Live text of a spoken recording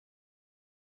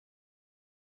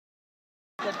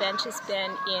The bench has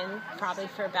been in probably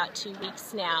for about 2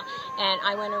 weeks now, and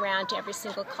I went around to every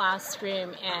single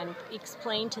classroom and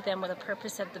explained to them what the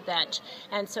purpose of the bench,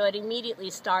 and so it immediately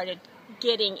started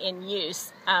getting in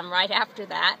use right after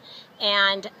that,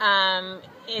 and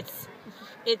it's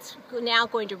now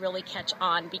going to really catch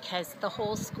on because the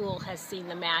whole school has seen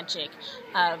the magic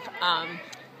of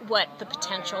what the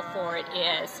potential for it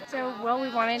is. So, well,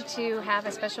 we wanted to have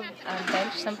a special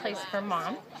bench someplace for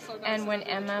Mom, and when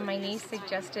Emma, my niece,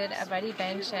 suggested a buddy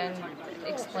bench and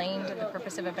explained the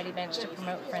purpose of a buddy bench to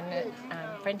promote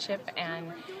friendship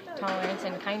and tolerance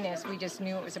and kindness, we just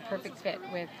knew it was a perfect fit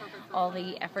with all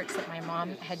the efforts that my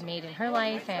mom had made in her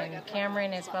life, and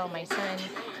Cameron as well, my son.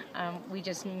 We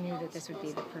just knew that this would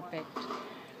be the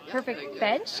perfect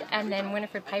bench, and then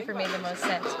Winifred Piper made the most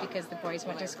sense because the boys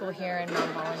went to school here and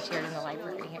Mom volunteered in the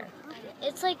library here.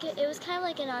 It was kind of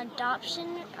like an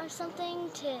adoption or something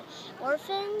to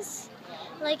orphans,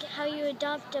 like how you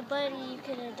adopt a buddy, you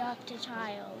could adopt a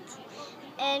child.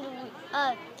 And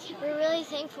we're really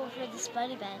thankful for this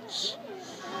buddy bench.